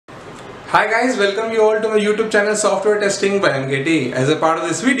Hi guys, welcome you all to my YouTube channel Software Testing by MKT. As a part of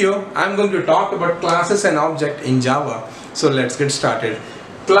this video, I'm going to talk about classes and object in Java. So let's get started.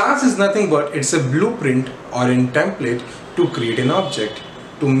 Class is nothing but it's a blueprint or a template to create an object.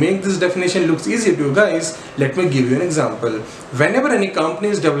 To make this definition looks easier to you guys, let me give you an example. Whenever any company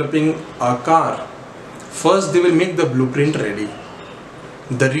is developing a car, first they will make the blueprint ready.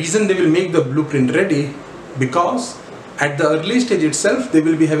 The reason they will make the blueprint ready because at the early stage itself they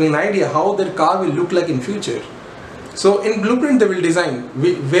will be having an idea how their car will look like in future. So in blueprint they will design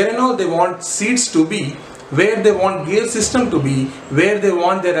where and all they want seats to be, where they want gear system to be, where they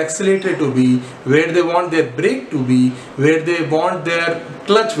want their accelerator to be, where they want their brake to be, where they want their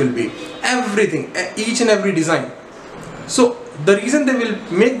clutch will be, everything, each and every design. So the reason they will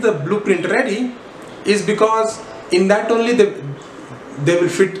make the blueprint ready is because in that only they will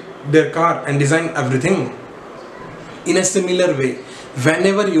fit their car and design everything. In a similar way,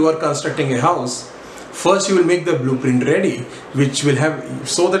 whenever you are constructing a house, first you will make the blueprint ready, which will have,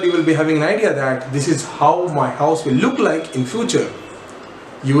 so that you will be having an idea that this is how my house will look like in future.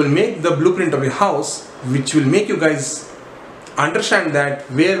 You will make the blueprint of a house which will make you guys understand that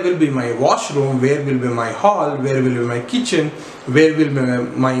where will be my washroom, where will be my hall, where will be my kitchen, where will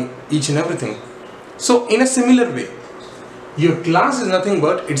be my each and everything. So in a similar way, your class is nothing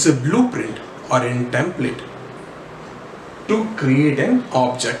but it's a blueprint or a template to create an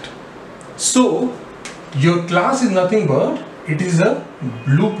object. So your class is nothing but it is a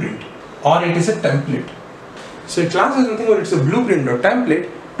blueprint or it is a template. So a class is nothing but it's a blueprint or template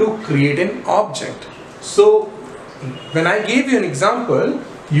to create an object. So when I gave you an example,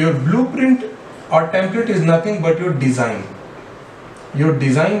 your blueprint or template is nothing but your design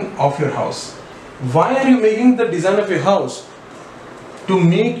of your house. Why are you making the design of your house? To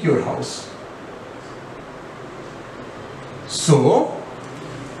make your house. So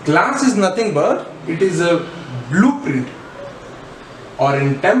class is nothing but it is a blueprint or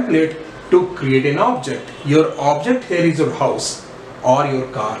a template to create an object. Your object here is your house or your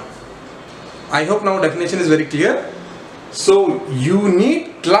car. I hope now definition is very clear. So you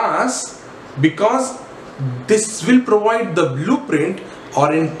need class because this will provide the blueprint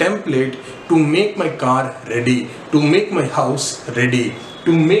or a template to make my car ready, to make my house ready,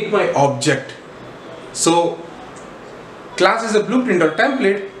 to make my object. So class is a blueprint or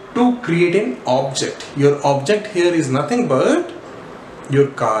template to create an object. Your object here is nothing but your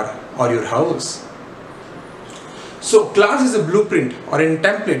car or your house. So class is a blueprint or a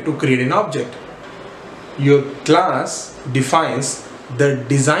template to create an object. Your class defines the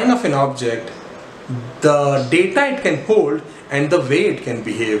design of an object, the data it can hold, and the way it can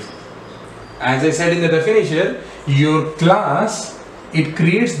behave. As I said in the definition, your class, it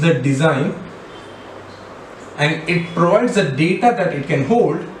creates the design and it provides the data that it can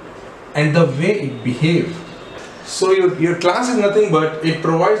hold and the way it behaves. So your class is nothing but it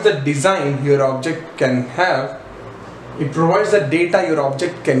provides the design your object can have, it provides the data your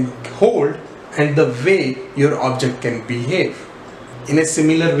object can hold and the way your object can behave. In a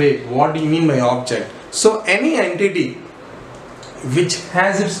similar way, what do you mean by object? So any entity which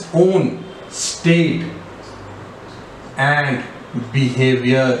has its own state and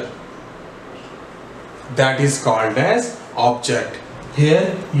behavior, that is called as object.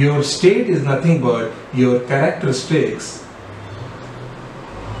 Here your state is nothing but your characteristics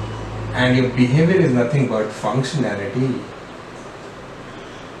and your behavior is nothing but functionality.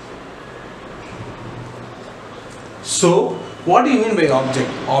 So what do you mean by object?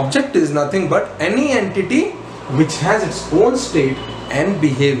 Object is nothing but any entity which has its own state and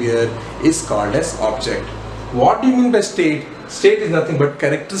behavior is called as object. What do you mean by state? State is nothing but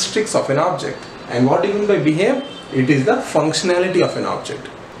characteristics of an object. And what do you mean by behave? It is the functionality of an object.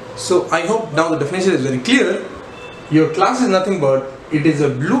 So I hope now the definition is very clear. Your class is nothing but it is a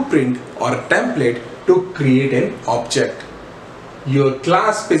blueprint or a template to create an object. Your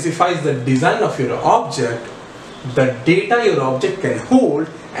class specifies the design of your object, the data your object can hold,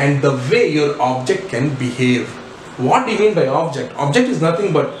 and the way your object can behave. What do you mean by object? Object is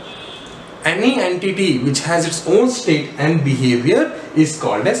nothing but any entity which has its own state and behavior is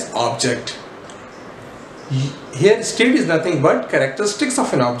called as object. Here state is nothing but characteristics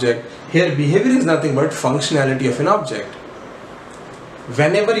of an object. Here behavior is nothing but functionality of an object.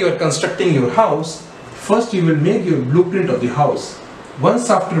 Whenever you are constructing your house, first you will make your blueprint of the house. Once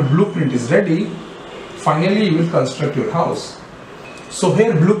after blueprint is ready, finally you will construct your house. So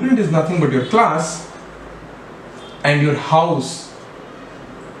here blueprint is nothing but your class and your house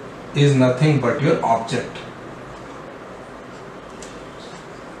is nothing but your object.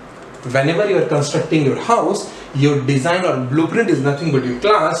 Whenever you are constructing your house, your design or blueprint is nothing but your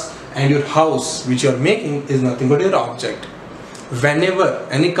class and your house which you are making is nothing but your object. Whenever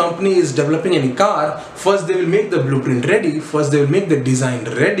any company is developing any car, first they will make the blueprint ready, first they will make the design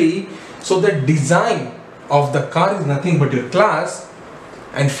ready. So the design of the car is nothing but your class,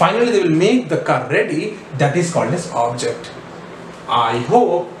 and finally they will make the car ready, that is called as object. I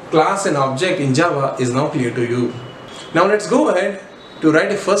hope class and object in Java is now clear to you. Now let's go ahead to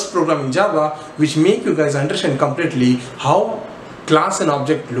write a first program in Java which make you guys understand completely how class and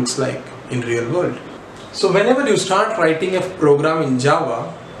object looks like in real world. So whenever you start writing a program in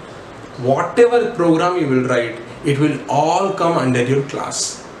Java, whatever program you will write, it will all come under your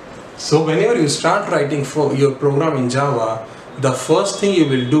class. So whenever you start writing for your program in Java, the first thing you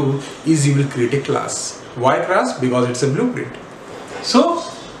will do is you will create a class. Why class? Because it's a blueprint. So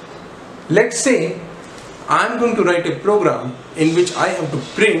let's say I'm going to write a program in which I have to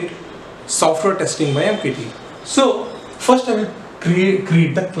print software testing by MKT. So first I will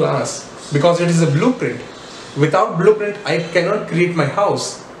create the class, because it is a blueprint. Without blueprint I cannot create my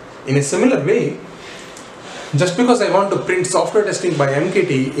house. In a similar way, just because I want to print software testing by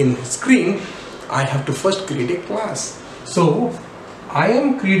MKT in screen, I have to first create a class. So I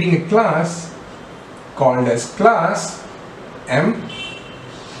am creating a class called as class MKT.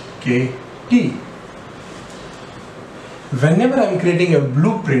 Whenever I am creating a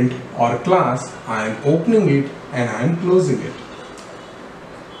blueprint or class, I am opening it and I am closing it.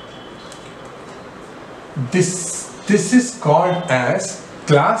 This is called as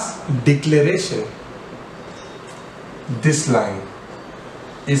class declaration. This line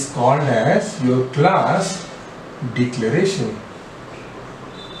is called as your class declaration.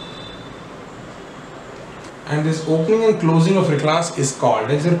 And this opening and closing of your class is called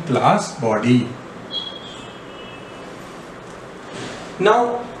as your class body.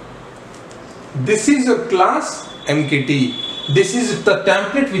 Now, this is your class MKT. This is the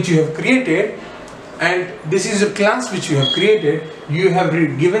template which you have created, and this is your class which you have created. You have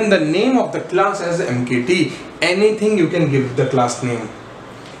given the name of the class as MKT. Anything you can give the class name.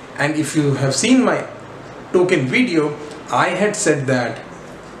 And if you have seen my token video, I had said that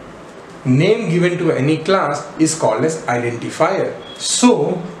name given to any class is called as identifier.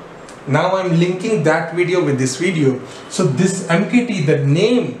 So now I'm linking that video with this video. So this MKT, the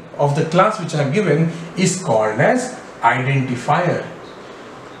name of the class which I have given, is called as identifier.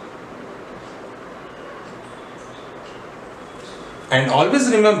 And always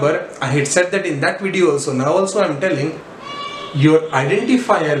remember, I had said that in that video also, now also I am telling, your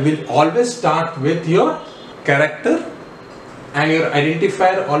identifier will always start with your character, and your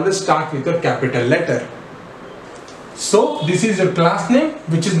identifier always start with your capital letter. So this is your class name,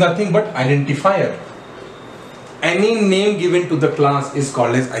 which is nothing but identifier. Any name given to the class is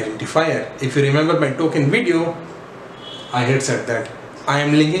called as identifier. If you remember my token video, I had said that. I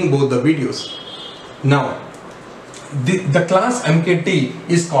am linking both the videos. Now, the class MKT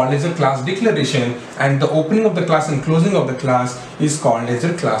is called as a class declaration, and the opening of the class and closing of the class is called as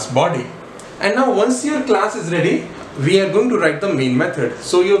your class body. And now once your class is ready, we are going to write the main method.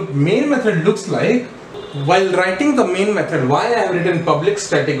 So your main method looks like, while writing the main method, why I have written public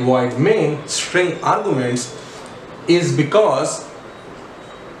static void main string arguments is because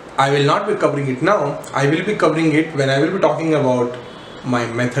I will not be covering it now. I will be covering it when I will be talking about my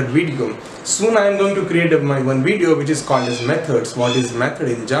method video. Soon I am going to create my one video which is called as methods. What is method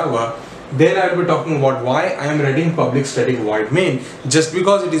in Java? There I will be talking about why I am writing public static void main. Just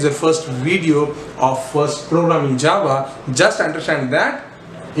because it is a first video of first program in Java, just understand that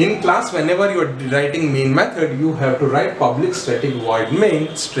in class whenever you are writing main method, you have to write public static void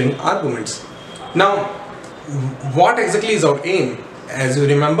main string arguments. Now, what exactly is our aim? As you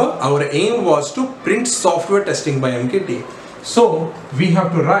remember, our aim was to print software testing by MKT. So we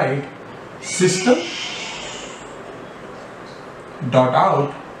have to write system dot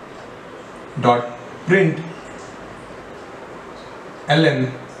out dot print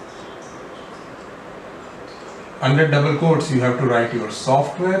ln, under double quotes you have to write your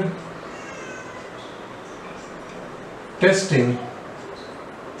software testing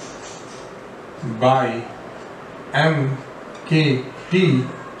by MKT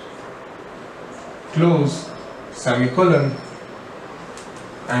close semicolon,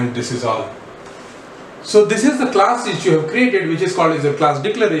 and this is all. So this is the class which you have created, which is called as your class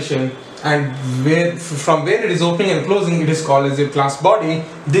declaration, and from where it is opening and closing, it is called as your class body.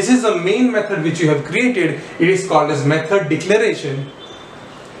 This is the main method which you have created. It is called as method declaration,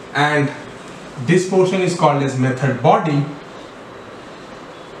 and this portion is called as method body.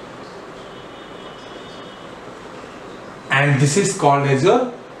 And this is called as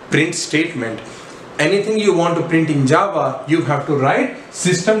your print statement. anything you want to print in Java, you have to write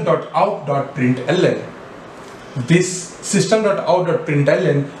system.out.println. This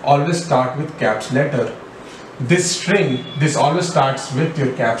system.out.println always start with caps letter. This string, this always starts with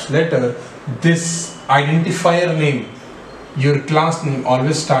your caps letter. This identifier name, your class name,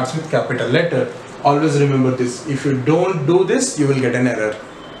 always starts with capital letter. Always remember this. If you don't do this, you will get an error.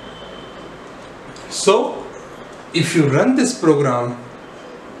 So if you run this program,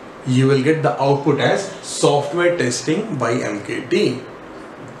 you will get the output as software testing by MKT.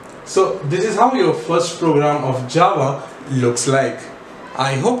 So this is how your first program of Java looks like.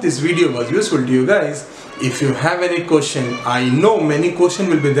 I hope this video was useful to you guys. If you have any question, I know many questions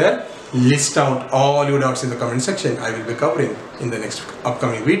will be there. List out all your doubts in the comment section. I will be covering in the next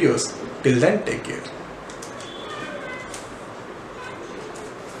upcoming videos. Till then, take care.